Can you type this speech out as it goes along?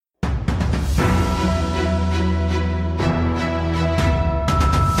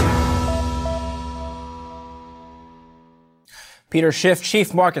Peter Schiff,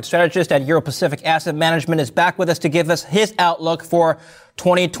 Chief Market Strategist at Euro Pacific Asset Management, is back with us to give us his outlook for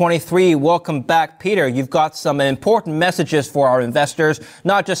 2023. Welcome back, Peter. You've got some important messages for our investors,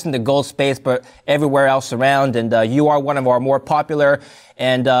 not just in the gold space, but everywhere else around. And you are one of our more popular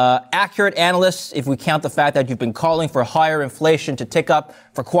and accurate analysts, if we count the fact that you've been calling for higher inflation to tick up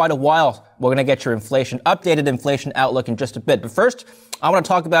for quite a while. We're going to get your updated inflation outlook in just a bit. But first, I want to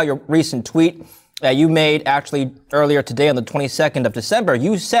talk about your recent tweet that you made actually earlier today on the 22nd of December.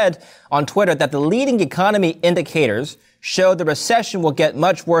 You said on Twitter that the leading economy indicators show the recession will get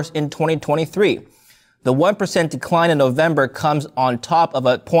much worse in 2023. The 1% decline in November comes on top of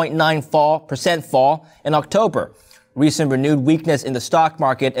a 0.9% fall in October. Recent renewed weakness in the stock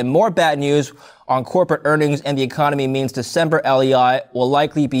market and more bad news on corporate earnings and the economy means December LEI will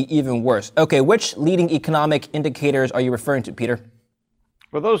likely be even worse. Okay, which leading economic indicators are you referring to, Peter?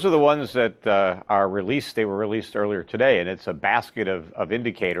 Well, those are the ones that are released. They were released earlier today, and it's a basket of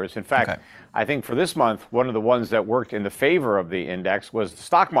indicators. In fact, I think for this month, one of the ones that worked in the favor of the index was the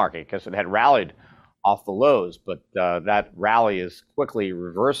stock market because it had rallied off the lows, but that rally is quickly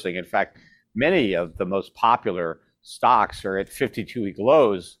reversing. In fact, many of the most popular stocks are at 52-week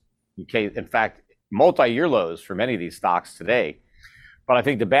lows. In fact, multi-year lows for many of these stocks today. But I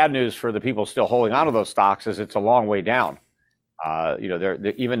think the bad news for the people still holding on to those stocks is it's a long way down.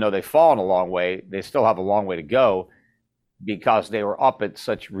 Even though they've fallen a long way, they still have a long way to go because they were up at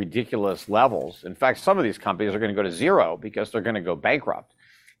such ridiculous levels. In fact, some of these companies are going to go to zero because they're going to go bankrupt.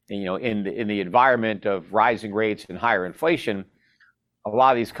 And, in the environment of rising rates and higher inflation, a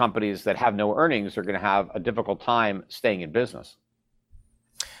lot of these companies that have no earnings are going to have a difficult time staying in business.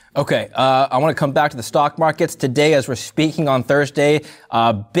 Okay, I want to come back to the stock markets today as we're speaking on Thursday.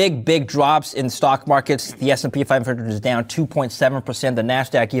 Big drops in stock markets. The S&P 500 is down 2.7%, the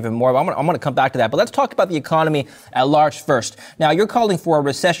NASDAQ even more. I'm going to come back to that. But let's talk about the economy at large first. Now, you're calling for a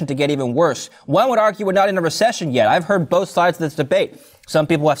recession to get even worse. One would argue we're not in a recession yet. I've heard both sides of this debate. Some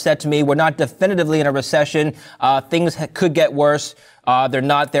people have said to me, we're not definitively in a recession. Things could get worse. They're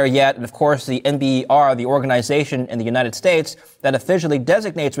not there yet. And of course, the NBER, the organization in the United States that officially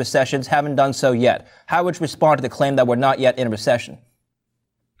designates recessions, haven't done so yet. How would you respond to the claim that we're not yet in a recession?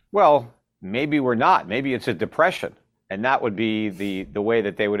 Well, maybe we're not. Maybe it's a depression. And that would be the way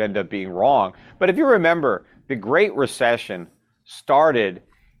that they would end up being wrong. But if you remember, the Great Recession started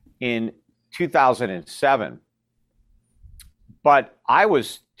in 2007. But I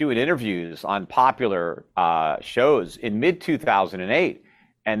was doing interviews on popular shows in mid-2008,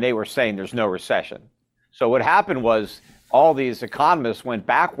 and they were saying there's no recession. So what happened was all these economists went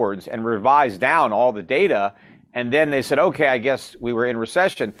backwards and revised down all the data, and then they said, okay, I guess we were in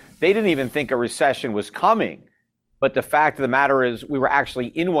recession. They didn't even think a recession was coming. But the fact of the matter is we were actually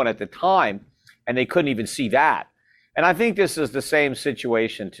in one at the time, and they couldn't even see that. And I think this is the same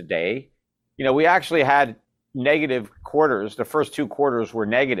situation today. We actually had negative quarters. The first two quarters were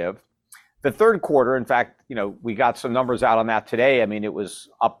negative. The third quarter, in fact, we got some numbers out on that today. I mean, it was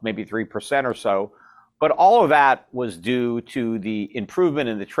up maybe 3% or so. But all of that was due to the improvement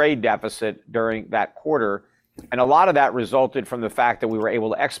in the trade deficit during that quarter. And a lot of that resulted from the fact that we were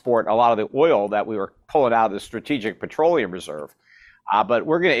able to export a lot of the oil that we were pulling out of the Strategic Petroleum Reserve. But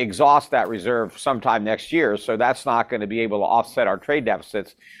we're going to exhaust that reserve sometime next year, so that's not going to be able to offset our trade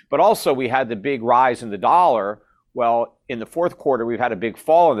deficits. But also, we had the big rise in the dollar. Well, in the fourth quarter, we've had a big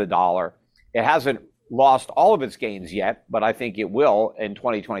fall in the dollar. It hasn't lost all of its gains yet, but I think it will in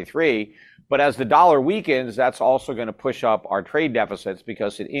 2023. But as the dollar weakens, that's also going to push up our trade deficits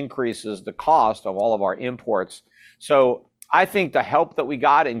because it increases the cost of all of our imports. So I think the help that we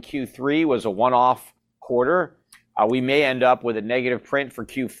got in Q3 was a one-off quarter. We may end up with a negative print for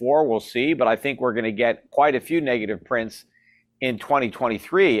Q4. We'll see. But I think we're going to get quite a few negative prints in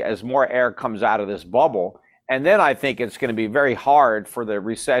 2023 as more air comes out of this bubble. And then I think it's going to be very hard for the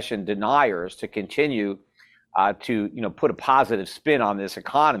recession deniers to continue to put a positive spin on this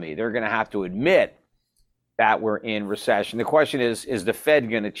economy. They're going to have to admit that we're in recession. The question is the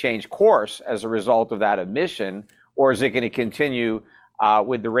Fed going to change course as a result of that admission, or is it going to continue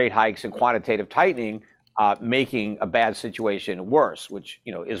with the rate hikes and quantitative tightening, making a bad situation worse, which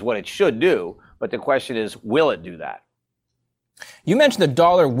is what it should do. But the question is, will it do that? You mentioned the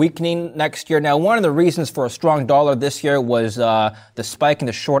dollar weakening next year. Now, one of the reasons for a strong dollar this year was the spike in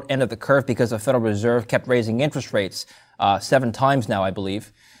the short end of the curve because the Federal Reserve kept raising interest rates 7 times now, I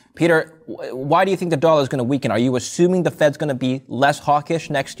believe. Peter, why do you think the dollar is going to weaken? Are you assuming the Fed's going to be less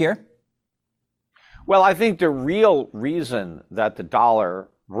hawkish next year? Well, I think the real reason that the dollar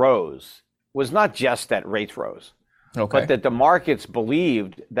rose was not just that rates rose, Okay. but that the markets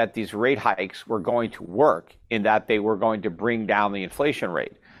believed that these rate hikes were going to work in that they were going to bring down the inflation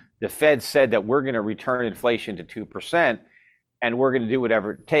rate. The Fed said that we're going to return inflation to 2%, and we're going to do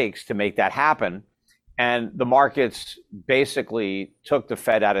whatever it takes to make that happen. And the markets basically took the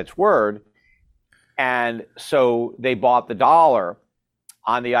Fed at its word. And so they bought the dollar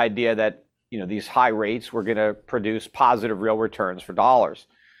on the idea that, these high rates were going to produce positive real returns for dollars.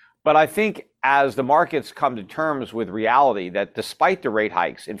 But I think as the markets come to terms with reality that despite the rate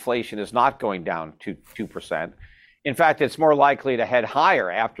hikes, inflation is not going down to 2%. In fact, it's more likely to head higher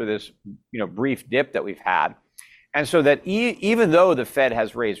after this, brief dip that we've had. And so that even though the Fed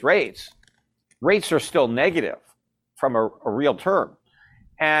has raised rates are still negative from a real term.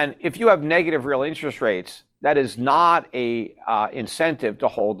 And if you have negative real interest rates, that is not a incentive to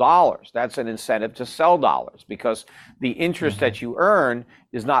hold dollars. That's an incentive to sell dollars because the interest that you earn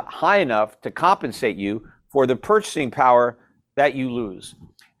is not high enough to compensate you for the purchasing power that you lose.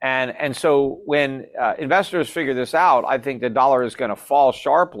 And so when investors figure this out, I think the dollar is going to fall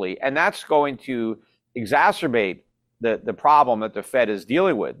sharply, and that's going to exacerbate the problem that the Fed is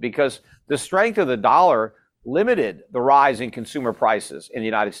dealing with because the strength of the dollar limited the rise in consumer prices in the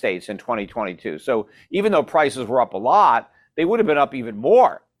United States in 2022. So even though prices were up a lot, they would have been up even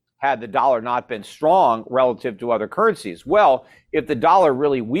more had the dollar not been strong relative to other currencies. Well, if the dollar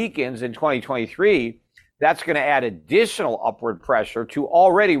really weakens in 2023, that's going to add additional upward pressure to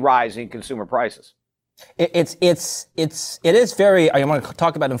already rising consumer prices. It is very, I want to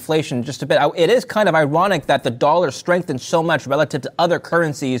talk about inflation just a bit. It is kind of ironic that the dollar strengthened so much relative to other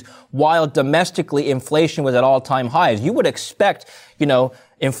currencies while domestically inflation was at all-time highs. You would expect,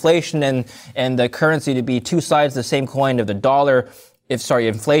 inflation and the currency to be two sides of the same coin. If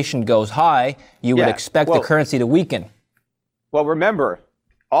inflation goes high, you would expect the currency to weaken. Well, remember,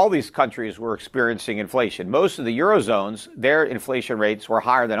 all these countries were experiencing inflation. Most of the Eurozones, their inflation rates were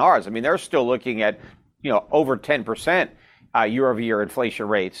higher than ours. I mean, they're still looking at over 10% year-over-year inflation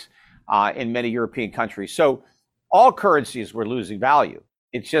rates in many European countries. So all currencies were losing value.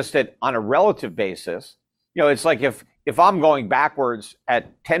 It's just that on a relative basis, it's like if I'm going backwards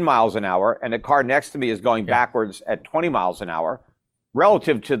at 10 miles an hour and the car next to me is going backwards at 20 miles an hour,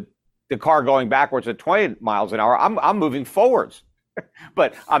 relative to the car going backwards at 20 miles an hour, I'm moving forwards.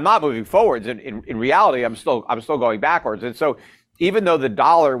 But I'm not moving forwards. In reality, I'm still going backwards. And so even though the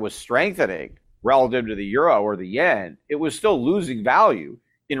dollar was strengthening relative to the euro or the yen, it was still losing value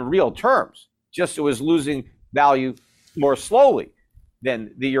in real terms. Just it was losing value more slowly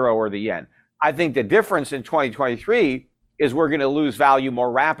than the euro or the yen. I think the difference in 2023 is we're going to lose value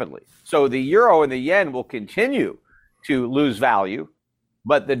more rapidly. So the euro and the yen will continue to lose value,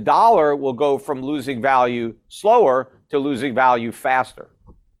 but the dollar will go from losing value slower to losing value faster.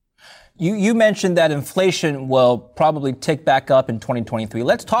 You mentioned that inflation will probably tick back up in 2023.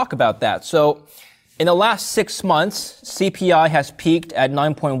 Let's talk about that. So in the last 6 months, CPI has peaked at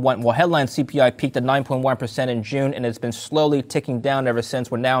 9.1. Well, headline CPI peaked at 9.1% in June, and it's been slowly ticking down ever since.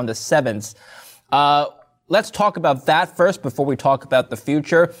 We're now in the sevens. Let's talk about that first before we talk about the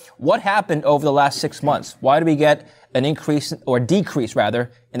future. What happened over the last 6 months? Why did we get an increase or decrease rather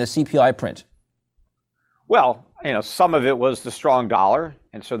in the CPI print? Well, some of it was the strong dollar,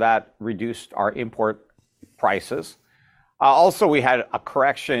 and so that reduced our import prices. Also, we had a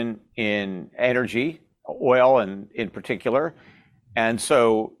correction in energy, oil in particular, and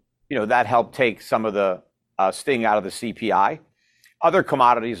so that helped take some of the sting out of the CPI. Other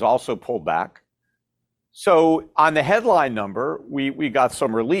commodities also pulled back. So on the headline number, we got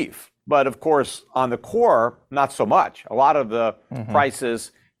some relief, but of course on the core, not so much. A lot of the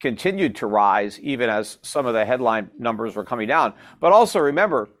prices continued to rise even as some of the headline numbers were coming down. But also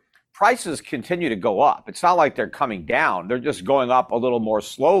remember, prices continue to go up. It's not like they're coming down. They're just going up a little more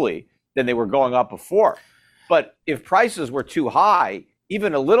slowly than they were going up before. But if prices were too high,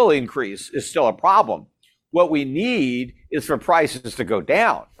 even a little increase is still a problem. What we need is for prices to go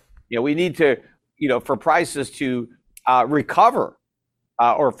down. We need to, for prices to recover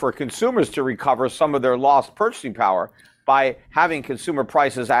or for consumers to recover some of their lost purchasing power by having consumer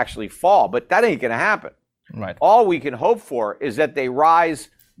prices actually fall. But that ain't going to happen. Right. All we can hope for is that they rise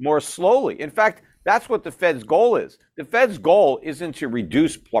more slowly. In fact, that's what the Fed's goal is. The Fed's goal isn't to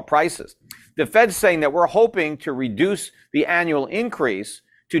reduce prices. The Fed's saying that we're hoping to reduce the annual increase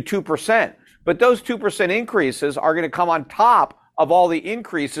to 2%. But those 2% increases are going to come on top of all the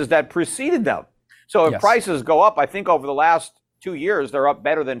increases that preceded them. So if prices go up, I think over the last 2 years, they're up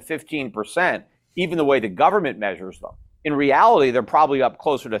better than 15%, even the way the government measures them. In reality, they're probably up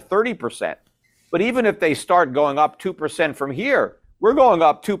closer to 30%. But even if they start going up 2% from here, we're going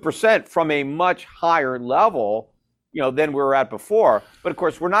up 2% from a much higher level than we were at before. But of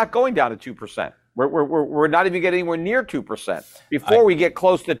course, we're not going down to 2%. We're not even getting anywhere near 2%. Before we get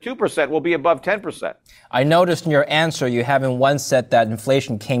close to 2%, we'll be above 10%. I noticed in your answer you haven't once said that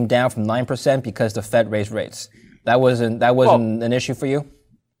inflation came down from 9% because the Fed raised rates. That wasn't an issue for you?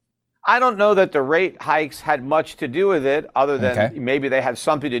 I don't know that the rate hikes had much to do with it, other than maybe they had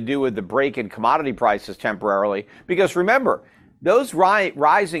something to do with the break in commodity prices temporarily. Because remember, those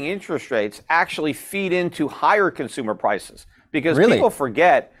rising interest rates actually feed into higher consumer prices. Because people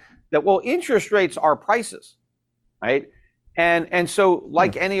forget that, interest rates are prices, right? And so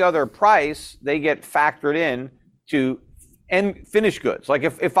like any other price, they get factored in to end finished goods. Like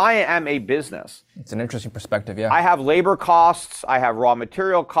if I am a business. It's an interesting perspective, yeah. I have labor costs, I have raw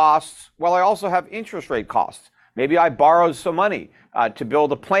material costs. Well, I also have interest rate costs. Maybe I borrowed some money to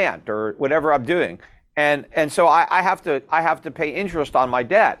build a plant or whatever I'm doing. And so I have to pay interest on my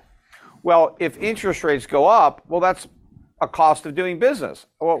debt. Well, if interest rates go up, that's a cost of doing business.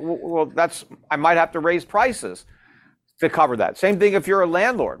 Well, I might have to raise prices to cover that. Same thing if you're a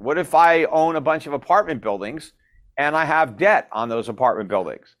landlord. What if I own a bunch of apartment buildings and I have debt on those apartment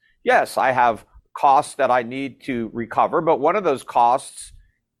buildings? Yes, I have costs that I need to recover, but one of those costs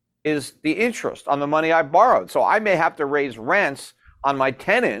is the interest on the money I borrowed. So I may have to raise rents on my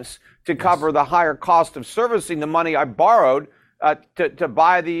tenants to cover the higher cost of servicing the money I borrowed to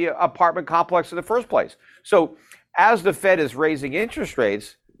buy the apartment complex in the first place. So as the Fed is raising interest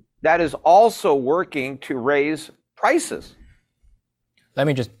rates, that is also working to raise prices. Let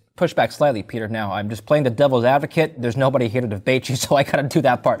me just push back slightly, Peter. Now, I'm just playing the devil's advocate. There's nobody here to debate you, so I got to do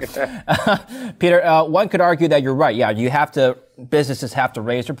that part. Peter, one could argue that you're right. Yeah, businesses have to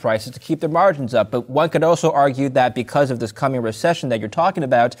raise their prices to keep their margins up. But one could also argue that because of this coming recession that you're talking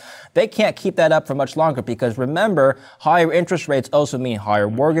about, they can't keep that up for much longer because remember, higher interest rates also mean higher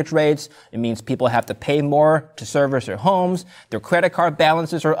mortgage rates. It means people have to pay more to service their homes. Their credit card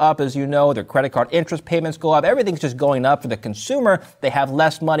balances are up, as you know. Their credit card interest payments go up. Everything's just going up for the consumer. They have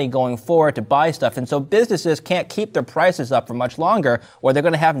less money going forward to buy stuff. And so businesses can't keep their prices up for much longer or they're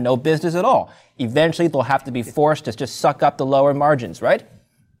going to have no business at all. Eventually, they'll have to be forced to just suck up the lower margins, right?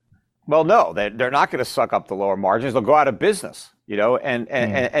 Well, no, they're not going to suck up the lower margins. They'll go out of business,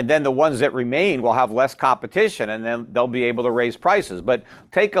 and then the ones that remain will have less competition, and then they'll be able to raise prices. But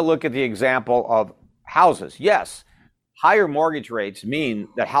take a look at the example of houses. Yes, higher mortgage rates mean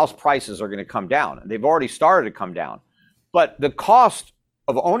that house prices are going to come down, and they've already started to come down. But the cost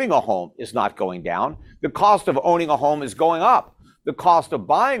of owning a home is not going down. The cost of owning a home is going up. The cost of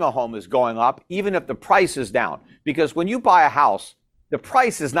buying a home is going up, even if the price is down. Because when you buy a house, the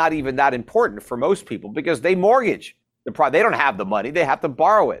price is not even that important for most people because they mortgage the price. They don't have the money. They have to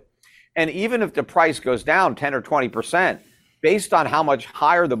borrow it. And even if the price goes down 10 or 20%, based on how much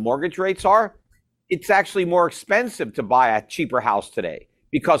higher the mortgage rates are, it's actually more expensive to buy a cheaper house today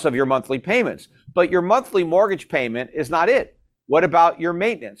because of your monthly payments. But your monthly mortgage payment is not it. What about your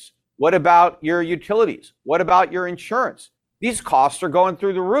maintenance? What about your utilities? What about your insurance? These costs are going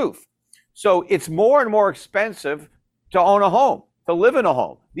through the roof. So it's more and more expensive to own a home, to live in a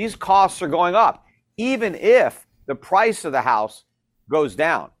home. These costs are going up, even if the price of the house goes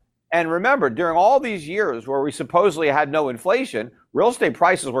down. And remember, during all these years where we supposedly had no inflation, real estate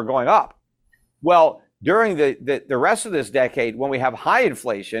prices were going up. Well, during the rest of this decade, when we have high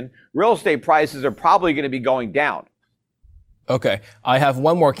inflation, real estate prices are probably going to be going down. Okay. I have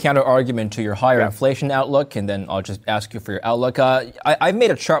one more counter argument to your higher inflation outlook, and then I'll just ask you for your outlook. I've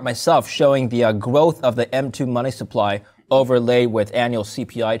made a chart myself showing the growth of the M2 money supply overlaid with annual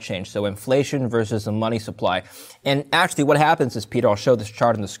CPI change, so inflation versus the money supply. And actually what happens is, Peter, I'll show this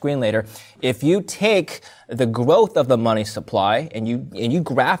chart on the screen later, if you take the growth of the money supply and you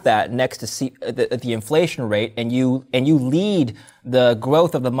graph that next to the inflation rate and you lead the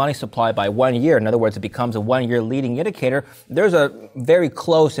growth of the money supply by 1 year, in other words, it becomes a 1 year leading indicator, there's a very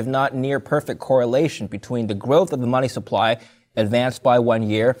close, if not near perfect correlation between the growth of the money supply advanced by 1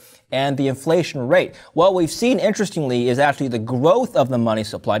 year and the inflation rate. What we've seen, interestingly, is actually the growth of the money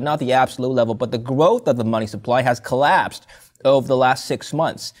supply, not the absolute level, but the growth of the money supply has collapsed over the last 6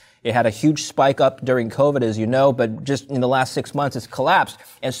 months. It had a huge spike up during COVID, as you know, but just in the last 6 months, it's collapsed.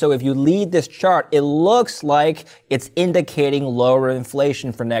 And so if you lead this chart, it looks like it's indicating lower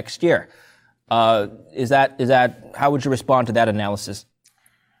inflation for next year. How would you respond to that analysis?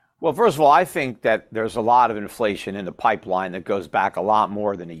 Well, first of all, I think that there's a lot of inflation in the pipeline that goes back a lot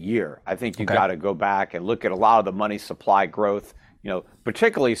more than a year. I think you've got to go back and look at a lot of the money supply growth,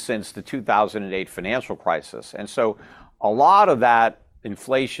 particularly since the 2008 financial crisis. And so a lot of that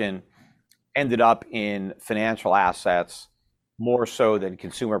inflation ended up in financial assets more so than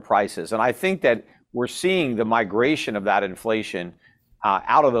consumer prices. And I think that we're seeing the migration of that inflation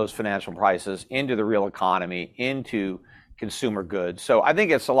out of those financial prices into the real economy, into consumer goods. So I think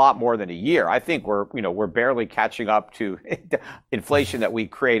it's a lot more than a year. I think we're barely catching up to inflation that we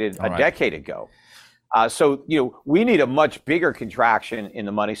created a decade ago. So we need a much bigger contraction in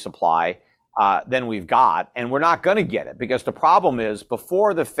the money supply than we've got, and we're not going to get it, because the problem is,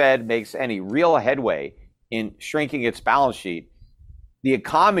 before the Fed makes any real headway in shrinking its balance sheet, the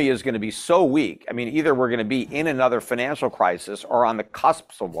economy is going to be so weak. I mean, either we're going to be in another financial crisis or on the cusp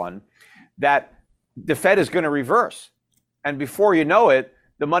of one, that the Fed is going to reverse. And before you know it,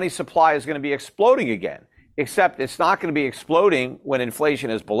 the money supply is going to be exploding again. Except it's not going to be exploding when inflation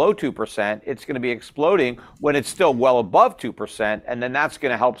is below 2%. It's going to be exploding when it's still well above 2%. And then that's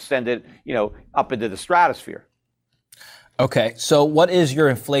going to help send it, up into the stratosphere. Okay. So what is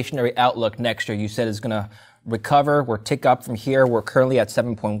your inflationary outlook next year? You said it's going to recover. We're tick up from here. We're currently at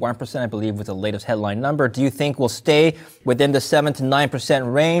 7.1%, I believe, with the latest headline number. Do you think we'll stay within the 7 to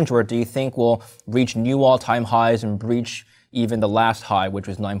 9% range, or do you think we'll reach new all-time highs and breach even the last high, which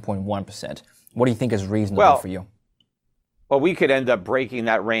was 9.1%? What do you think is reasonable for you? Well, we could end up breaking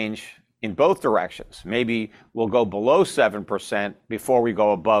that range in both directions. Maybe we'll go below 7% before we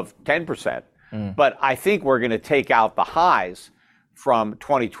go above 10%. But I think we're going to take out the highs from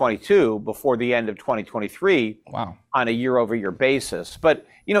 2022 before the end of 2023 on a year-over-year basis. But,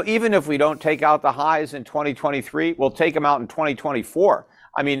 even if we don't take out the highs in 2023, we'll take them out in 2024.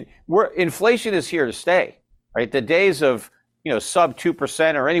 I mean, inflation is here to stay, right? The days of sub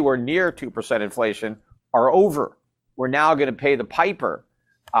 2% or anywhere near 2% inflation are over. We're now going to pay the piper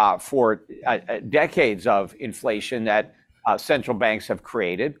for decades of inflation that central banks have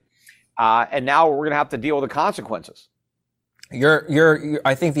created. And now we're going to have to deal with the consequences.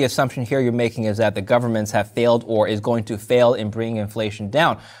 I think the assumption here you're making is that the governments have failed or is going to fail in bringing inflation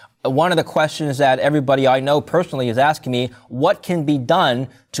down. One of the questions that everybody I know personally is asking me, what can be done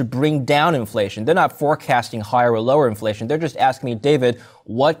to bring down inflation? They're not forecasting higher or lower inflation. They're just asking me, David,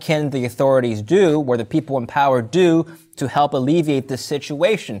 what can the authorities do, or the people in power do, to help alleviate this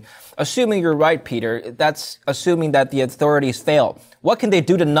situation? Assuming you're right, Peter, that's assuming that the authorities fail. What can they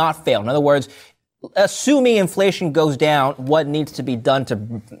do to not fail? In other words, assuming inflation goes down, what needs to be done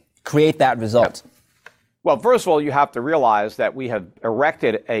to create that result? Well, first of all, you have to realize that we have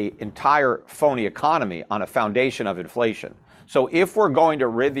erected an entire phony economy on a foundation of inflation. So if we're going to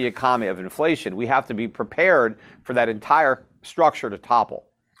rid the economy of inflation, we have to be prepared for that entire structure to topple.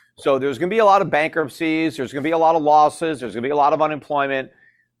 So there's going to be a lot of bankruptcies, there's going to be a lot of losses, there's going to be a lot of unemployment.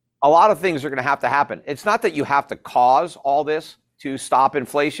 A lot of things are going to happen. It's not that you have to cause all this to stop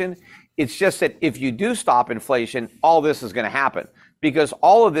inflation. It's just that if you do stop inflation, all this is going to happen, because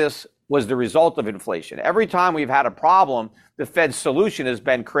all of this was the result of inflation. Every time we've had a problem, the Fed's solution has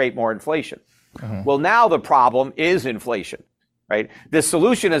been create more inflation. Well, now the problem is inflation, right? The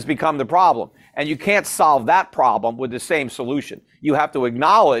solution has become the problem, and you can't solve that problem with the same solution. You have to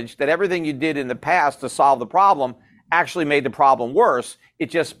acknowledge that everything you did in the past to solve the problem actually made the problem worse. It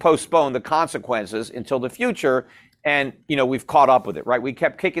just postponed the consequences until the future, and we've caught up with it, right? We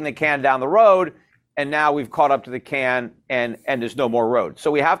kept kicking the can down the road, and now we've caught up to the can, and there's no more road.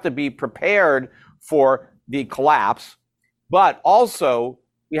 So we have to be prepared for the collapse. But also,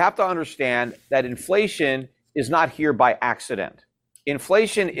 we have to understand that inflation is not here by accident.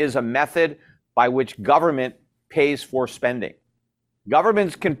 Inflation is a method by which government pays for spending.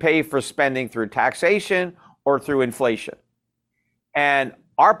 Governments can pay for spending through taxation or through inflation. And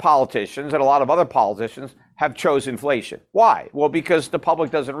our politicians and a lot of other politicians have chosen inflation. Why? Well, because the public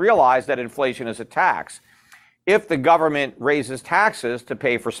doesn't realize that inflation is a tax. If the government raises taxes to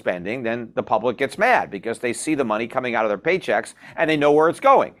pay for spending, then the public gets mad because they see the money coming out of their paychecks and they know where it's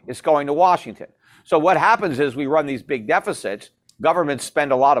going. It's going to Washington. So what happens is we run these big deficits. Governments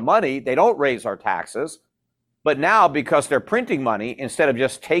spend a lot of money. They don't raise our taxes. But now, because they're printing money instead of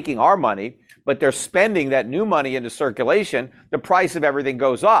just taking our money, but they're spending that new money into circulation, the price of everything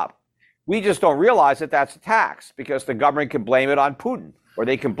goes up. We just don't realize that that's a tax, because the government can blame it on Putin, or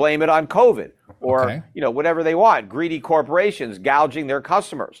they can blame it on COVID, or whatever they want, greedy corporations gouging their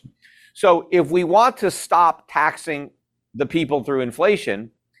customers. So if we want to stop taxing the people through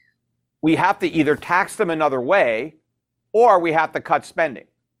inflation, we have to either tax them another way, or we have to cut spending.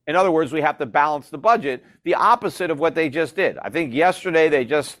 In other words, we have to balance the budget, the opposite of what they just did. I think yesterday they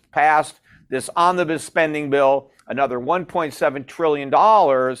just passed this omnibus spending bill, another $1.7 trillion.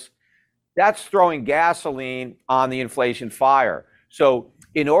 That's throwing gasoline on the inflation fire. So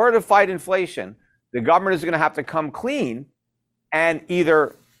in order to fight inflation, the government is going to have to come clean and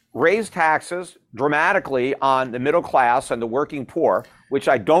either raise taxes dramatically on the middle class and the working poor, which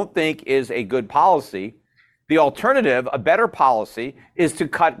I don't think is a good policy. The alternative, a better policy, is to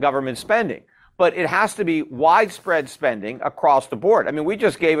cut government spending. But it has to be widespread spending across the board. I mean, we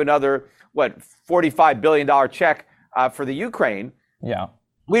just gave another, $45 billion check for the Ukraine. Yeah.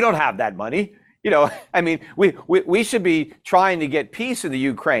 We don't have that money. I mean, we should be trying to get peace in the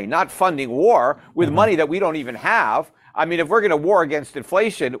Ukraine, not funding war with money that we don't even have. I mean, if we're going to war against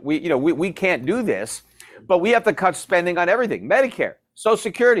inflation, we can't do this. But we have to cut spending on everything: Medicare, Social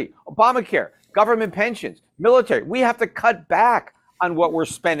Security, Obamacare, government pensions, military. We have to cut back on what we're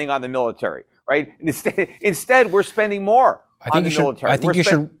spending on the military, right? Instead, we're spending more on the military. I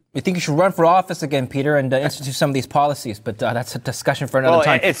think you should run for office again, Peter, and institute some of these policies. But that's a discussion for another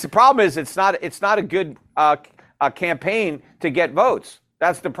time. The problem is it's not a good campaign to get votes.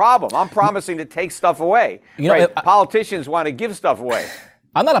 That's the problem. I'm promising to take stuff away. Politicians want to give stuff away.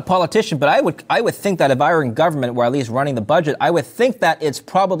 I'm not a politician, but I would think that if I were in government, or at least running the budget, I would think that it's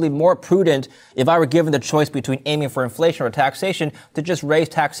probably more prudent, if I were given the choice between aiming for inflation or taxation, to just raise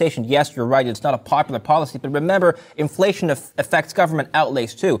taxation. Yes, you're right. It's not a popular policy, but remember, inflation affects government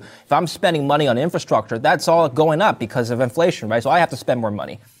outlays too. If I'm spending money on infrastructure, that's all going up because of inflation, right? So I have to spend more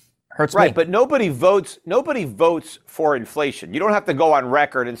money. Hurts me. Right, but nobody votes for inflation. You don't have to go on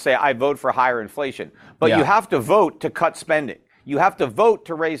record and say, I vote for higher inflation. But you have to vote to cut spending. You have to vote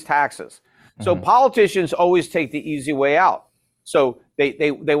to raise taxes. So politicians always take the easy way out. So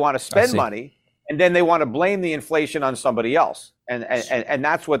they want to spend money, and then they want to blame the inflation on somebody else. And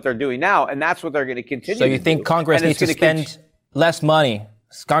that's what they're doing now, and that's what they're going to continue to do. So you think Congress needs to spend less money?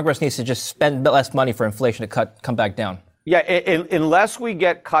 Congress needs to just spend less money for inflation to come back down. Yeah, unless we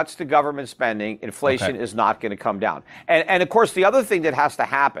get cuts to government spending, inflation is not going to come down. And of course, the other thing that has to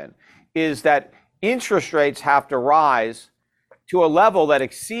happen is that interest rates have to rise to a level that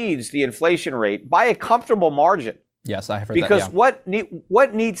exceeds the inflation rate by a comfortable margin. Yes, I have heard because that. Because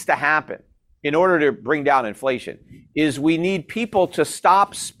what needs to happen in order to bring down inflation is we need people to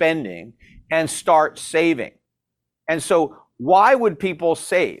stop spending and start saving. And so why would people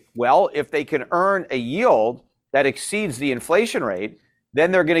save? Well, if they can earn a yield that exceeds the inflation rate,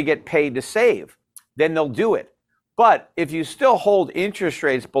 then they're going to get paid to save. Then they'll do it. But if you still hold interest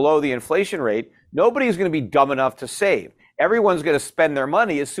rates below the inflation rate, nobody's going to be dumb enough to save. Everyone's going to spend their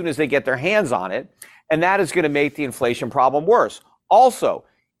money as soon as they get their hands on it, and that is going to make the inflation problem worse. Also,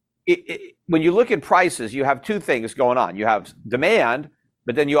 when you look at prices, you have two things going on. You have demand,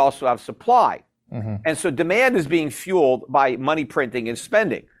 but then you also have supply. And so demand is being fueled by money printing and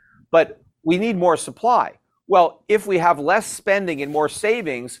spending, but we need more supply. Well, if we have less spending and more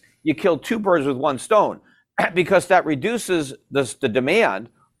savings, you kill two birds with one stone, because that reduces the demand,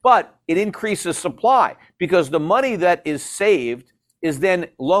 but it increases supply, because the money that is saved is then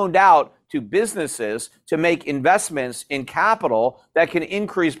loaned out to businesses to make investments in capital that can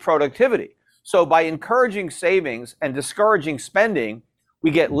increase productivity. So by encouraging savings and discouraging spending,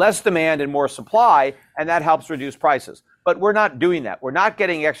 we get less demand and more supply, and that helps reduce prices. But we're not doing that. We're not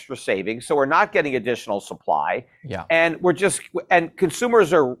getting extra savings, so we're not getting additional supply. And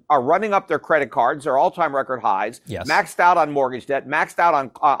consumers are running up their credit cards, their all-time record highs, maxed out on mortgage debt, maxed out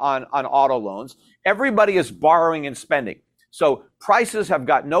on auto loans. Everybody is borrowing and spending. So prices have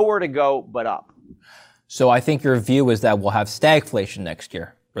got nowhere to go but up. So I think your view is that we'll have stagflation next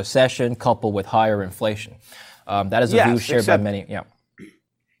year, recession coupled with higher inflation. That is a view shared by many.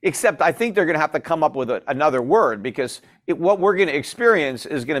 Except I think they're going to have to come up with another word, because what we're going to experience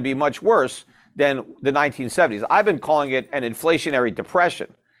is going to be much worse than the 1970s. I've been calling it an inflationary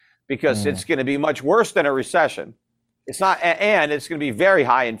depression, because it's going to be much worse than a recession. It's not, and it's going to be very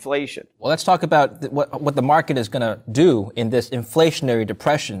high inflation. Well, let's talk about what the market is going to do in this inflationary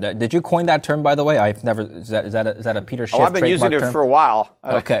depression. Did you coin that term, by the way? I've never. Is that a Peter Schiff? I've been using it for a while.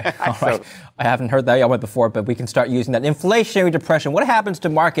 Okay, all right. I haven't heard that one before, but we can start using that. Inflationary depression. What happens to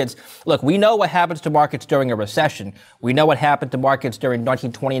markets? Look, we know what happens to markets during a recession. We know what happened to markets during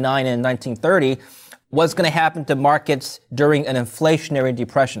 1929 and 1930. What's going to happen to markets during an inflationary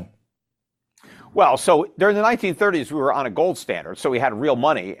depression? Well, so during the 1930s, we were on a gold standard, so we had real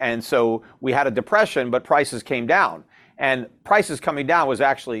money, and so we had a depression, but prices came down. And prices coming down was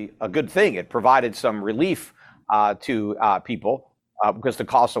actually a good thing. It provided some relief to people because the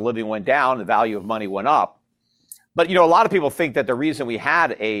cost of living went down, the value of money went up. But, a lot of people think that the reason we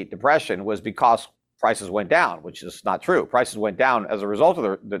had a depression was because prices went down, which is not true. Prices went down as a result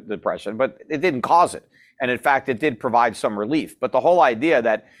of the depression, but it didn't cause it. And in fact, it did provide some relief. But the whole idea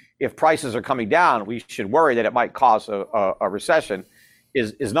that if prices are coming down, we should worry that it might cause a recession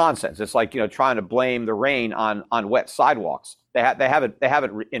is nonsense. It's like, trying to blame the rain on wet sidewalks. They have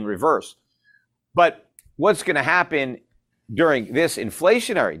it in reverse. But what's going to happen during this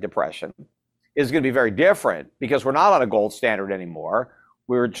inflationary depression is going to be very different, because we're not on a gold standard anymore.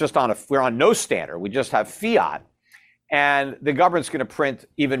 We're on no standard. We just have fiat, and the government's going to print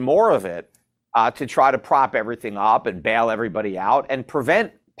even more of it to try to prop everything up and bail everybody out and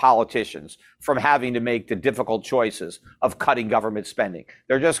prevent politicians from having to make the difficult choices of cutting government spending.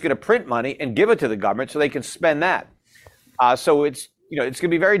 They're just going to print money and give it to the government so they can spend that. So it's going to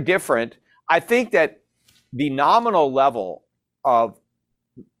be very different. I think that the nominal level of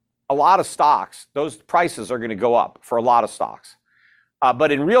a lot of stocks, those prices are going to go up for a lot of stocks.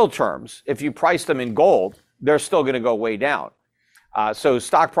 But in real terms, if you price them in gold, they're still going to go way down. So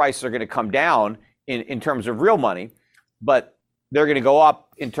stock prices are going to come down in terms of real money, but they're going to go up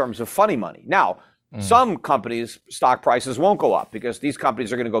in terms of funny money. Now, some companies' stock prices won't go up because these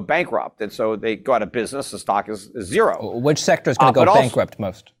companies are going to go bankrupt. And so they go out of business. The stock is zero. Which sector is going to go bankrupt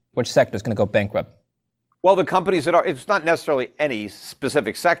most? Which sector is going to go bankrupt? Well, the companies it's not necessarily any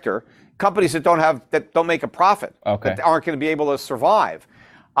specific sector. Companies that don't make a profit, that aren't going to be able to survive.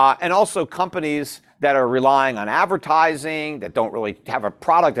 And also companies that are relying on advertising, that don't really have a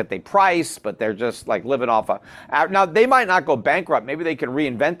product that they price, but they're just like living off now they might not go bankrupt. Maybe they can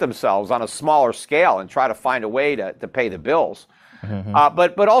reinvent themselves on a smaller scale and try to find a way to pay the bills.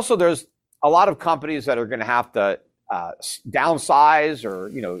 But also there's a lot of companies that are going to have to downsize or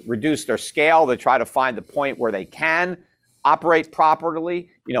reduce their scale to try to find the point where they can operate properly,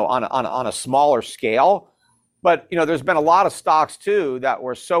 on a smaller scale. But there's been a lot of stocks too that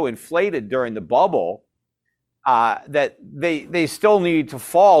were so inflated during the bubble that they still need to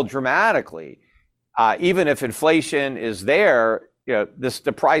fall dramatically. Even if inflation is there,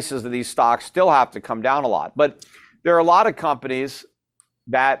 the prices of these stocks still have to come down a lot. But there are a lot of companies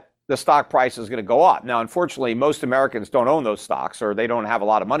that the stock price is going to go up. Now, unfortunately, most Americans don't own those stocks, or they don't have a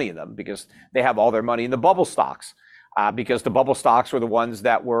lot of money in them because they have all their money in the bubble stocks, because the bubble stocks were the ones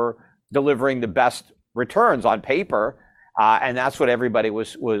that were delivering the best returns on paper, and that's what everybody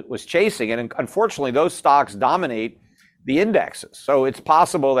was chasing. And unfortunately, those stocks dominate the indexes. So it's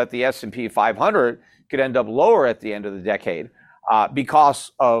possible that the S&P 500 could end up lower at the end of the decade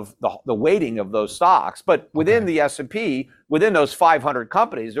because of the weighting of those stocks. But within the S&P, within those 500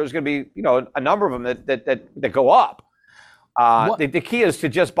 companies, there's going to be a number of them that go up. The key is to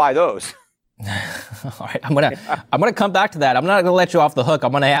just buy those. All right, I'm gonna come back to that. I'm not gonna let you off the hook.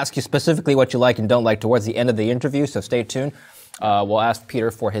 I'm gonna ask you specifically what you like and don't like towards the end of the interview. So stay tuned. We'll ask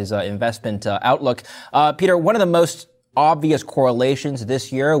Peter for his investment outlook. Peter, one of the most obvious correlations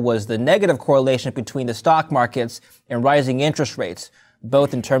this year was the negative correlation between the stock markets and rising interest rates,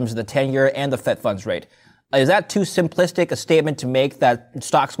 both in terms of the 10-year and the Fed funds rate. Is that too simplistic a statement to make that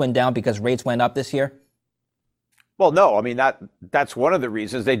stocks went down because rates went up this year? Well, no. I mean, that's one of the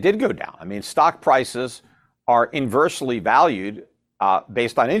reasons they did go down. I mean, stock prices are inversely valued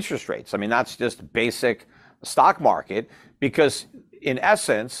based on interest rates. I mean, that's just basic stock market, because in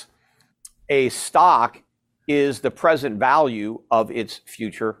essence, a stock is the present value of its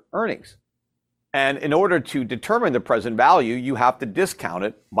future earnings. And in order to determine the present value, you have to discount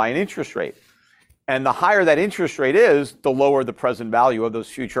it by an interest rate. And the higher that interest rate is, the lower the present value of those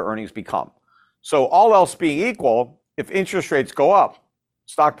future earnings become. So all else being equal, if interest rates go up,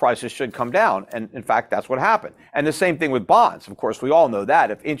 stock prices should come down. And in fact, that's what happened. And the same thing with bonds. Of course, we all know that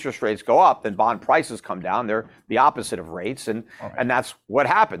if interest rates go up, then bond prices come down. They're the opposite of rates. And that's what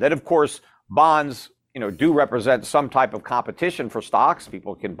happened. Then, of course, bonds, do represent some type of competition for stocks.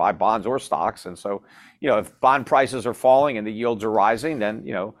 People can buy bonds or stocks. And so, if bond prices are falling and the yields are rising, then,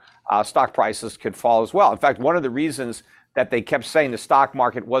 stock prices could fall as well. In fact, one of the reasons that they kept saying the stock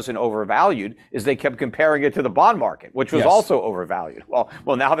market wasn't overvalued is they kept comparing it to the bond market, which was also overvalued. Well,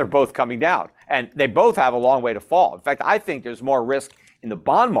 now they're both coming down, and they both have a long way to fall. In fact, I think there's more risk in the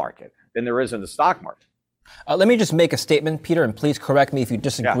bond market than there is in the stock market. Let me just make a statement, Peter, and please correct me if you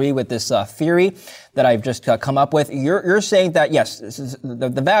disagree with this theory that I've just come up with. You're saying that, yes,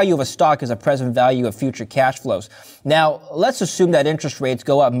 the value of a stock is a present value of future cash flows. Now, let's assume that interest rates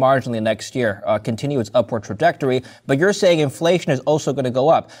go up marginally next year, continue its upward trajectory, but you're saying inflation is also going to go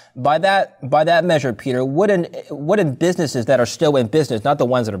up. By that measure, Peter, wouldn't businesses that are still in business, not the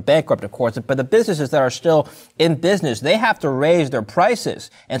ones that are bankrupt, of course, but the businesses that are still in business, they have to raise their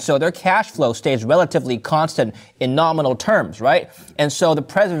prices, and so their cash flow stays relatively constant in nominal terms, right? And so the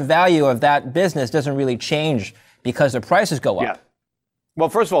present value of that business doesn't really change because the prices go up. Yeah. Well,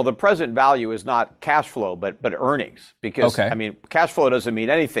 first of all, the present value is not cash flow, but earnings. Because, I mean, cash flow doesn't mean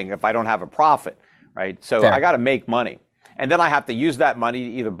anything if I don't have a profit, right? So I got to make money. And then I have to use that money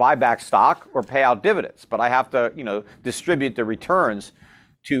to either buy back stock or pay out dividends. But I have to, distribute the returns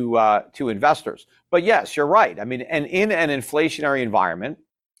to investors. But yes, you're right. I mean, and in an inflationary environment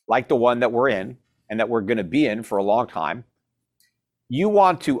like the one that we're in and that we're going to be in for a long time, you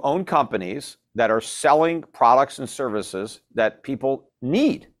want to own companies that are selling products and services that people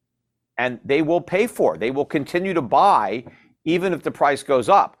need and they will pay for. They will continue to buy even if the price goes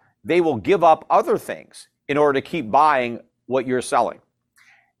up. They will give up other things in order to keep buying what you're selling.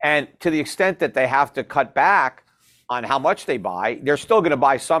 And to the extent that they have to cut back on how much they buy, they're still going to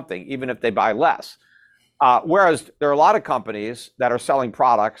buy something, even if they buy less. Whereas there are a lot of companies that are selling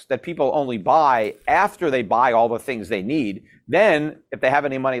products that people only buy after they buy all the things they need. Then, if they have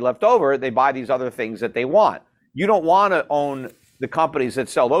any money left over, they buy these other things that they want. You don't want to own the companies that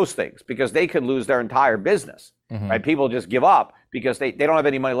sell those things because they could lose their entire business. Right? People just give up because they don't have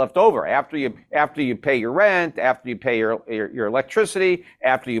any money left over. After you pay your rent, after you pay your electricity,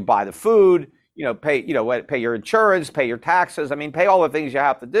 after you buy the food, pay your insurance, pay your taxes. I mean, pay all the things you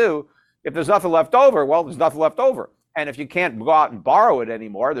have to do. If there's nothing left over, well, there's nothing left over. And if you can't go out and borrow it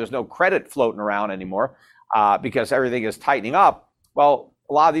anymore, there's no credit floating around anymore because everything is tightening up. Well,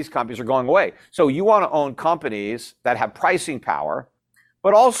 a lot of these companies are going away. So you want to own companies that have pricing power,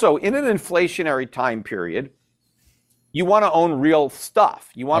 but also in an inflationary time period, you want to own real stuff.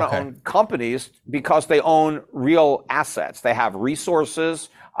 You want to own companies because they own real assets. They have resources,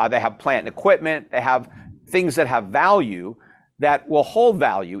 they have plant and equipment, they have things that have value that will hold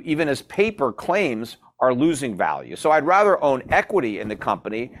value even as paper claims are losing value. So I'd rather own equity in the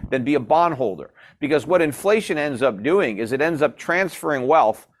company than be a bondholder, because what inflation ends up doing is it ends up transferring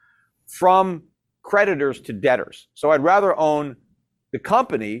wealth from creditors to debtors. So I'd rather own the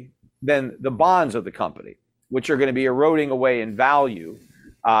company than the bonds of the company, which are going to be eroding away in value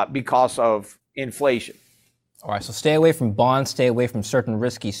because of inflation. All right, so stay away from bonds, stay away from certain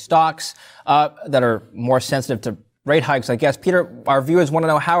risky stocks that are more sensitive to rate hikes, I guess. Peter, our viewers want to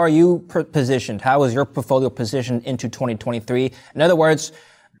know, how are you positioned? How is your portfolio positioned into 2023? In other words,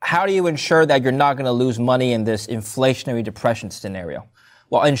 how do you ensure that you're not going to lose money in this inflationary depression scenario?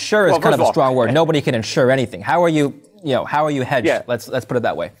 Well, insure is kind of a strong word. Nobody can insure anything. How are you hedged? Yeah. Let's put it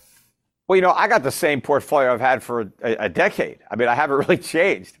that way. Well, I got the same portfolio I've had for a decade. I mean, I haven't really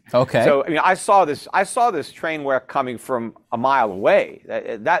changed. Okay. So, I saw this train wreck coming from a mile away.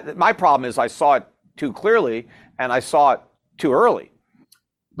 That my problem is I saw it too clearly and I saw it too early.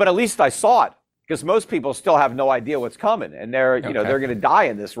 But at least I saw it, because most people still have no idea what's coming, and they're going to die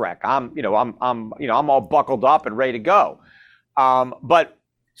in this wreck. I'm all buckled up and ready to go. But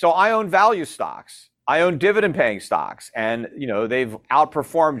so I own value stocks. I own dividend-paying stocks, and they've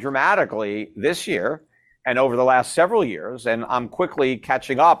outperformed dramatically this year and over the last several years. And I'm quickly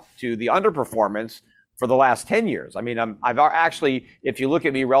catching up to the underperformance for the last 10 years. I mean, I've actually, if you look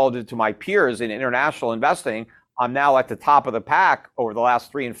at me relative to my peers in international investing, I'm now at the top of the pack over the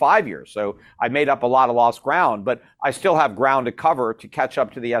last 3 and 5 years. So I made up a lot of lost ground, but I still have ground to cover to catch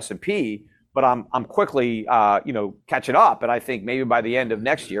up to the S&P. But I'm quickly, catching up, and I think maybe by the end of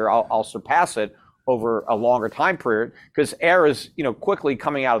next year I'll surpass it over a longer time period, because air is, quickly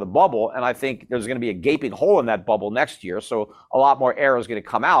coming out of the bubble, and I think there's going to be a gaping hole in that bubble next year. So a lot more air is going to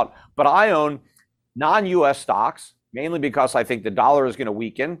come out. But I own non-U.S. stocks, mainly because I think the dollar is going to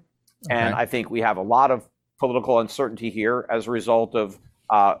weaken, and I think we have a lot of political uncertainty here as a result of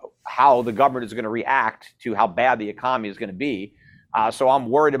how the government is going to react to how bad the economy is going to be. So I'm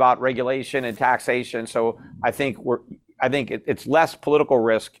worried about regulation and taxation. So I think it's less political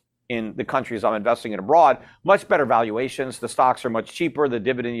risk in the countries I'm investing in abroad. Much better valuations. The stocks are much cheaper. The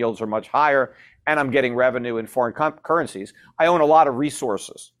dividend yields are much higher, and I'm getting revenue in foreign currencies. I own a lot of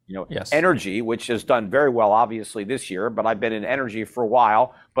resources. Energy, which has done very well, obviously this year, but I've been in energy for a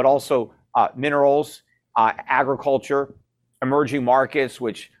while. But also minerals, agriculture, emerging markets,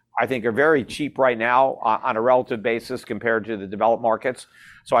 which I think are very cheap right now on a relative basis compared to the developed markets.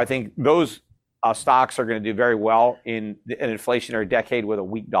 So I think those stocks are going to do very well in an inflationary decade with a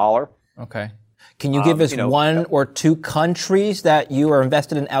weak dollar. Okay. Can you give us one or two countries that you are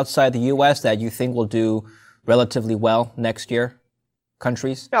invested in outside the U.S. that you think will do relatively well next year?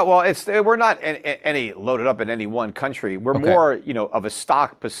 Countries? Yeah, well, we're not any loaded up in any one country. We're more, of a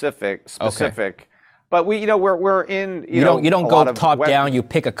stock specific. But we're in. You don't go top down. You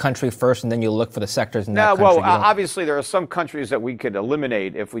pick a country first, and then you look for the sectors in that country. Well, obviously there are some countries that we could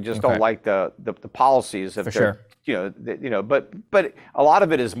eliminate if we just don't like the policies. For sure. But a lot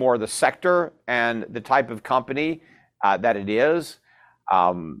of it is more the sector and the type of company that it is.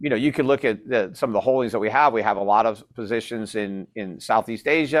 You could look at some of the holdings that we have. We have a lot of positions in Southeast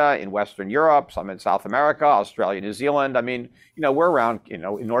Asia, in Western Europe, some in South America, Australia, New Zealand. I mean, we're around, in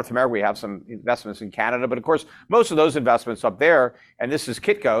North America, we have some investments in Canada. But of course, most of those investments up there, and this is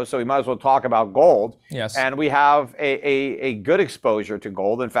Kitco, so we might as well talk about gold. Yes. And we have a good exposure to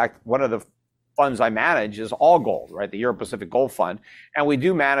gold. In fact, one of the funds I manage is all gold, right? The Euro Pacific Gold Fund. And we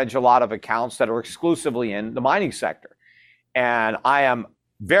do manage a lot of accounts that are exclusively in the mining sector. And I am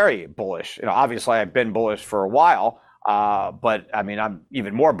very bullish. Obviously I've been bullish for a while, but I mean, I'm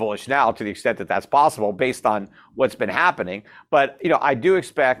even more bullish now to the extent that that's possible based on what's been happening. But, I do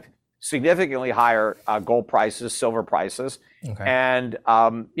expect significantly higher gold prices, silver prices. Okay. And,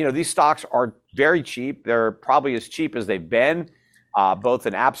 these stocks are very cheap. They're probably as cheap as they've been, both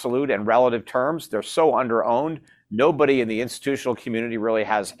in absolute and relative terms. They're so under-owned. Nobody in the institutional community really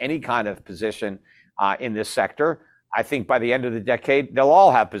has any kind of position in this sector. I think by the end of the decade, they'll all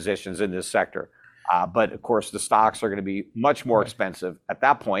have positions in this sector. But of course, the stocks are going to be much more expensive at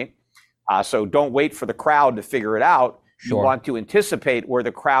that point. So don't wait for the crowd to figure it out. Sure. You want to anticipate where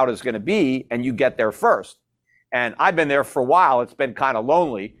the crowd is going to be, and you get there first. And I've been there for a while. It's been kind of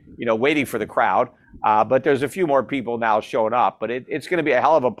lonely, waiting for the crowd. But there's a few more people now showing up. But it's going to be a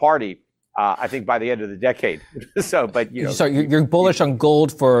hell of a party, I think, by the end of the decade. So you're bullish on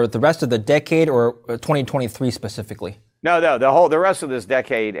gold for the rest of the decade, or 2023 specifically? No, the rest of this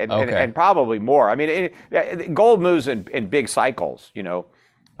decade and probably more. I mean, gold moves in big cycles,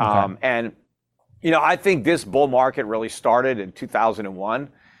 Okay. And I think this bull market really started in 2001.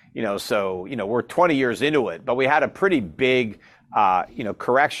 So we're 20 years into it, but we had a pretty big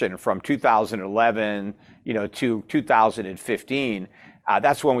correction from 2011 to 2015.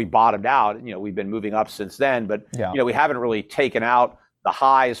 That's when we bottomed out. We've been moving up since then, but we haven't really taken out the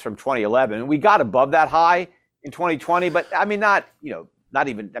highs from 2011. We got above that high in 2020, but I mean, not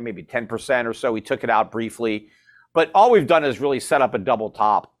even maybe 10% or so. We took it out briefly, but all we've done is really set up a double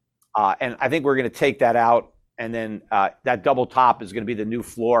top. And I think we're going to take that out, and then that double top is going to be the new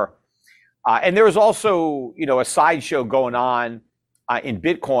floor. And there was also, a sideshow going on in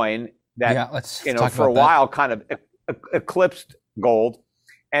Bitcoin that, for a while kind of eclipsed gold.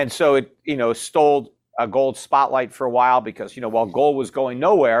 And so it, stole a gold spotlight for a while because, while gold was going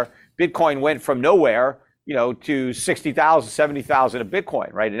nowhere, Bitcoin went from nowhere, to 60,000, 70,000 a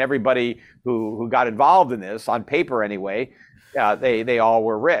Bitcoin, right? And everybody who got involved in this, on paper anyway, they all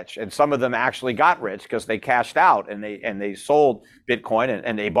were rich. And some of them actually got rich because they cashed out and they sold Bitcoin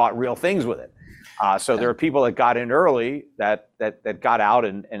and they bought real things with it. So there are people that got in early that got out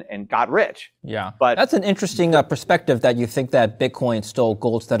and got rich. Yeah, but that's an interesting perspective that you think that Bitcoin stole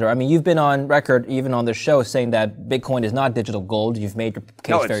gold standard. I mean, you've been on record, even on the show, saying that Bitcoin is not digital gold. You've made your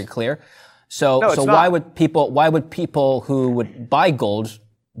case very clear. So why would people who would buy gold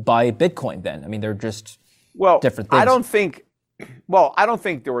buy Bitcoin then? I mean, they're just different things. I don't think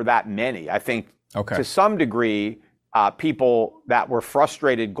there were that many. I think to some degree, people that were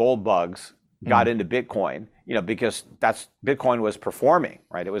frustrated gold bugs got into Bitcoin, because Bitcoin was performing,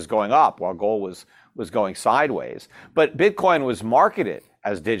 right? It was going up while gold was going sideways. But Bitcoin was marketed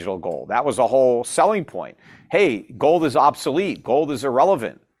as digital gold. That was a whole selling point. Hey, gold is obsolete. Gold is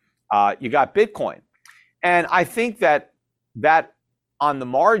irrelevant. You got Bitcoin. And I think that on the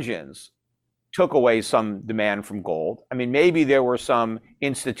margins took away some demand from gold. I mean, maybe there were some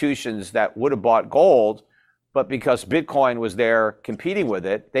institutions that would have bought gold, but because Bitcoin was there competing with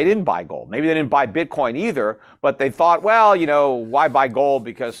it, they didn't buy gold. Maybe they didn't buy Bitcoin either, but they thought, well, why buy gold?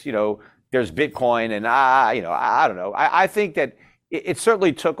 Because, there's Bitcoin and, I don't know. I think that it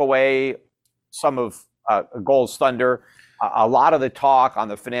certainly took away some of gold's thunder. A lot of the talk on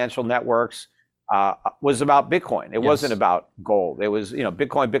the financial networks was about Bitcoin. It wasn't about gold. It was,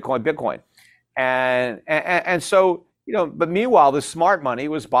 Bitcoin. And so, but meanwhile, the smart money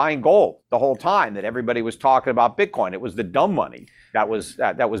was buying gold the whole time that everybody was talking about Bitcoin. It was the dumb money that was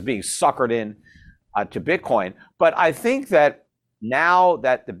being suckered in to Bitcoin. But I think that now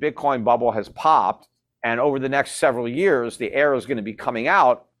that the Bitcoin bubble has popped, and over the next several years, the air is going to be coming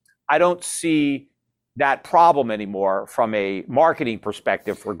out, I don't see that problem anymore from a marketing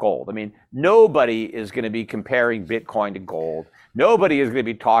perspective for gold. I mean, nobody is going to be comparing Bitcoin to gold. Nobody is going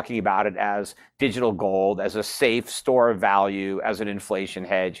to be talking about it as digital gold, as a safe store of value, as an inflation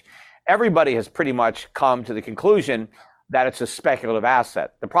hedge. Everybody has pretty much come to the conclusion that it's a speculative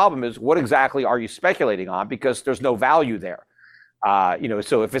asset. The problem is, what exactly are you speculating on? Because there's no value there.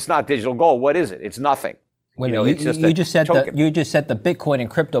 So if it's not digital gold, what is it? It's nothing. You just said the Bitcoin and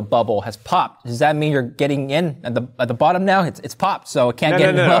crypto bubble has popped. Does that mean you're getting in at the bottom now? It's popped, so it can't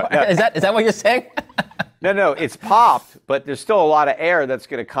get any lower. Is that what you're saying? No, it's popped, but there's still a lot of air that's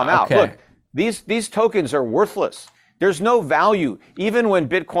going to come out. Look, these tokens are worthless. There's no value. Even when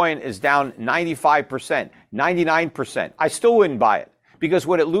Bitcoin is down 95%, 99%, I still wouldn't buy it, because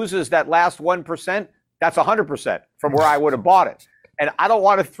when it loses that last 1%, that's 100% from where I would have bought it. And I don't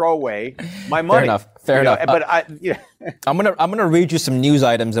want to throw away my money. Fair enough. But I'm gonna read you some news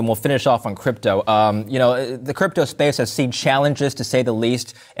items, and we'll finish off on crypto. The crypto space has seen challenges, to say the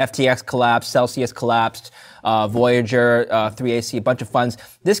least. FTX collapsed, Celsius collapsed, Voyager, 3AC, a bunch of funds.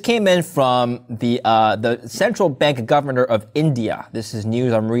 This came in from the central bank governor of India. This is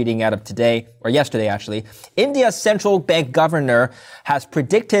news I'm reading out of today, or yesterday actually. India's central bank governor has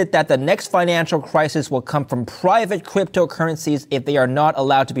predicted that the next financial crisis will come from private cryptocurrencies if they are not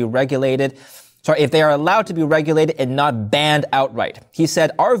allowed to be regulated. If they are allowed to be regulated and not banned outright. He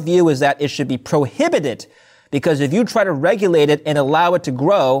said, our view is that it should be prohibited, because if you try to regulate it and allow it to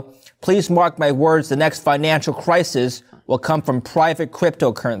grow, please mark my words, the next financial crisis will come from private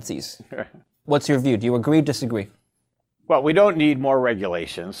cryptocurrencies. What's your view? Do you agree, disagree? Well, we don't need more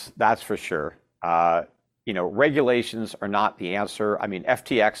regulations, that's for sure. Regulations are not the answer. I mean,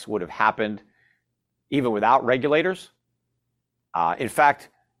 FTX would have happened even without regulators. In fact,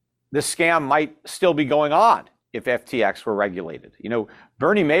 this scam might still be going on if FTX were regulated.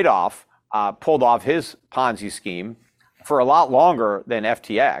 Bernie Madoff pulled off his Ponzi scheme for a lot longer than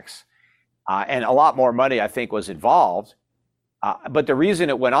FTX, and a lot more money, I think, was involved. But the reason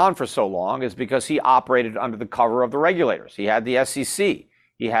it went on for so long is because he operated under the cover of the regulators. He had the SEC,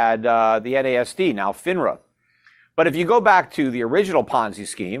 he had the NASD, now FINRA. But if you go back to the original Ponzi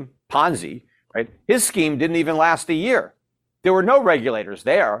scheme, right, his scheme didn't even last a year. There were no regulators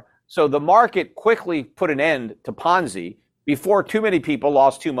there. So the market quickly put an end to Ponzi before too many people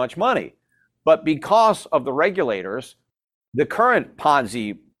lost too much money. But because of the regulators, the current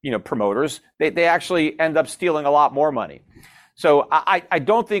Ponzi, promoters, they actually end up stealing a lot more money. So I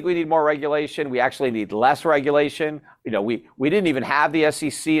don't think we need more regulation. We actually need less regulation. We didn't even have the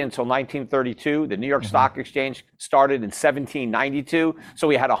SEC until 1932. The New York Stock Exchange started in 1792. So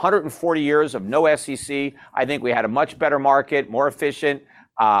we had 140 years of no SEC. I think we had a much better market, more efficient.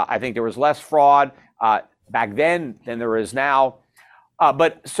 I think there was less fraud back then than there is now.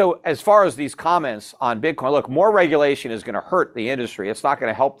 But so as far as these comments on Bitcoin, look, more regulation is going to hurt the industry. It's not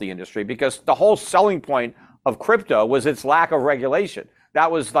going to help the industry, because the whole selling point of crypto was its lack of regulation. That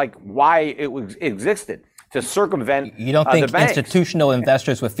was like why it existed, to circumvent You don't think the banks. Institutional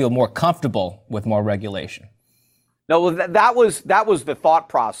investors would feel more comfortable with more regulation? No, that was the thought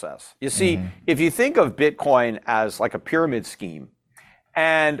process. You see, if you think of Bitcoin as like a pyramid scheme,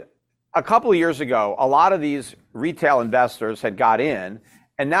 and a couple of years ago, a lot of these retail investors had got in,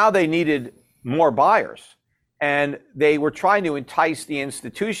 and now they needed more buyers. And they were trying to entice the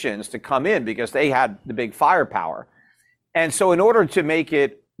institutions to come in because they had the big firepower. And so in order to make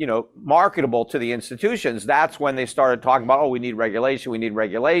it, marketable to the institutions, that's when they started talking about, we need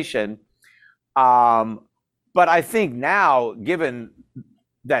regulation. But I think now, given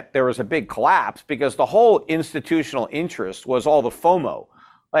that there was a big collapse, because the whole institutional interest was all the FOMO.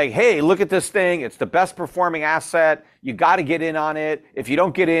 Like, hey, look at this thing. It's the best performing asset. You got to get in on it. If you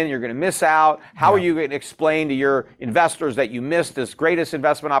don't get in, you're going to miss out. How are you going to explain to your investors that you missed this greatest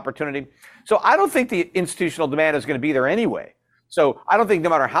investment opportunity? So I don't think the institutional demand is going to be there anyway. So I don't think no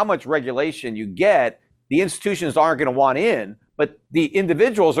matter how much regulation you get, the institutions aren't going to want in, but the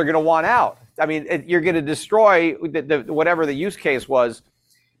individuals are going to want out. I mean, you're going to destroy whatever the use case was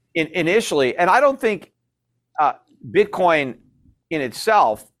initially. And I don't think Bitcoin in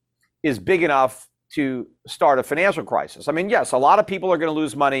itself is big enough to start a financial crisis. I mean, yes, a lot of people are going to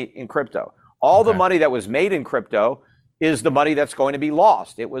lose money in crypto. All the money that was made in crypto is the money that's going to be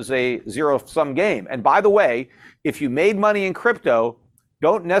lost. It was a zero-sum game. And by the way, if you made money in crypto,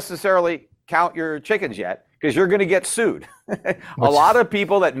 don't necessarily count your chickens yet, because you're going to get sued. A lot of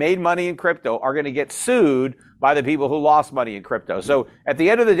people that made money in crypto are going to get sued by the people who lost money in crypto. So at the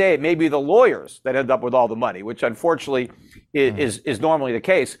end of the day, it may be the lawyers that end up with all the money, which unfortunately is normally the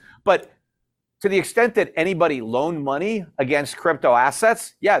case. But to the extent that anybody loaned money against crypto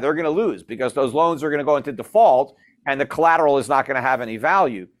assets, yeah, they're going to lose, because those loans are going to go into default and the collateral is not going to have any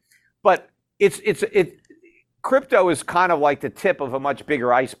value. But crypto is kind of like the tip of a much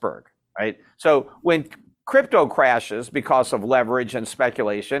bigger iceberg, right? So when crypto crashes because of leverage and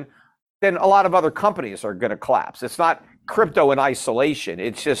speculation, then a lot of other companies are going to collapse. It's not crypto in isolation.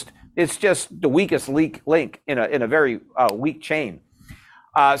 It's just the weakest link in a very weak chain.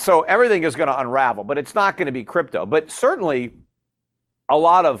 So everything is going to unravel, but it's not going to be crypto. But certainly a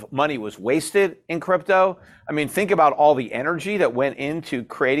lot of money was wasted in crypto. I mean, think about all the energy that went into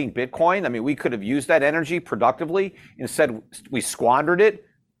creating Bitcoin. I mean, we could have used that energy productively. Instead, we squandered it,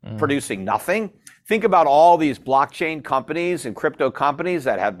 producing nothing. Think about all these blockchain companies and crypto companies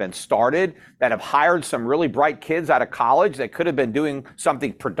that have been started, that have hired some really bright kids out of college that could have been doing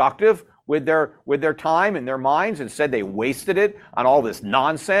something productive with their time and their minds. Instead, they wasted it on all this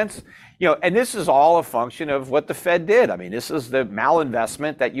nonsense. And this is all a function of what the Fed did. I mean, this is the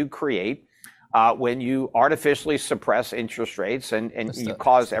malinvestment that you create when you artificially suppress interest rates and you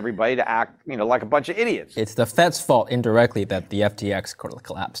cause everybody to act, like a bunch of idiots. It's the Fed's fault indirectly that the FTX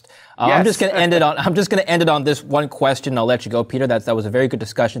collapsed. Yes. I'm just going to end it on this one question. I'll let you go, Peter. That was a very good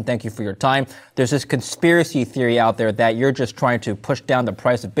discussion. Thank you for your time. There's this conspiracy theory out there that you're just trying to push down the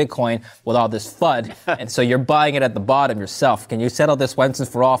price of Bitcoin with all this FUD, and so you're buying it at the bottom yourself. Can you settle this once and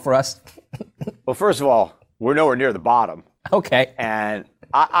for all for us? Well, first of all, we're nowhere near the bottom. Okay. And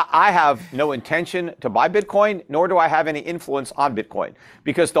I have no intention to buy Bitcoin, nor do I have any influence on Bitcoin,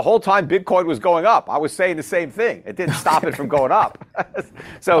 because the whole time Bitcoin was going up, I was saying the same thing. It didn't stop it from going up.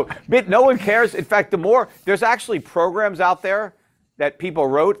 So no one cares. In fact, there's actually programs out there that people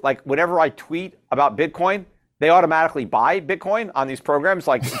wrote, like whenever I tweet about Bitcoin, they automatically buy Bitcoin on these programs.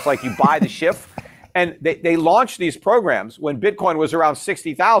 It's like you buy the Schiff. And they launched these programs when Bitcoin was around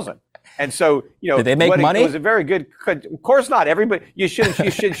 60,000. And so, did they make money? It was a very good. Of course not. Everybody, you should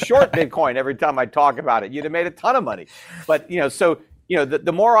short Bitcoin every time I talk about it. You'd have made a ton of money. But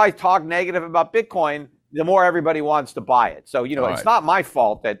the more I talk negative about Bitcoin, the more everybody wants to buy it. So it's not my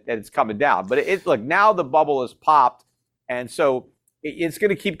fault that it's coming down. But look, now the bubble has popped, and so it's going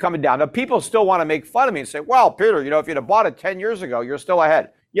to keep coming down. Now people still want to make fun of me and say, "Well, Peter, if you'd have bought it 10 years ago, you're still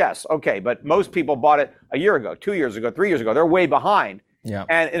ahead." Yes, okay, but most people bought it a year ago, 2 years ago, 3 years ago. They're way behind. Yeah.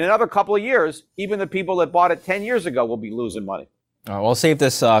 And in another couple of years, even the people that bought it 10 years ago will be losing money. We'll save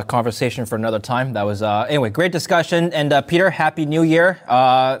this conversation for another time. That was, anyway, great discussion. And Peter, Happy New Year.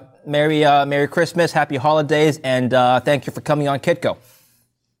 Merry Christmas, Happy Holidays, and thank you for coming on Kitco.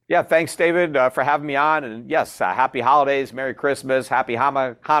 Yeah, thanks, David, for having me on. And yes, Happy Holidays, Merry Christmas, Happy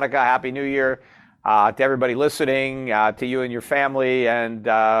Hanukkah, Happy New Year to everybody listening, to you and your family. And,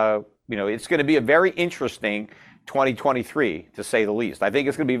 it's going to be a very interesting 2023, to say the least. I think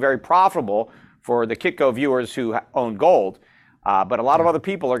it's going to be very profitable for the Kitco viewers who own gold, but a lot of other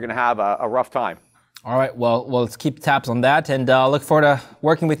people are going to have a rough time. All right, well, let's keep tabs on that, and look forward to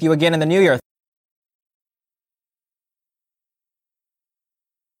working with you again in the new year.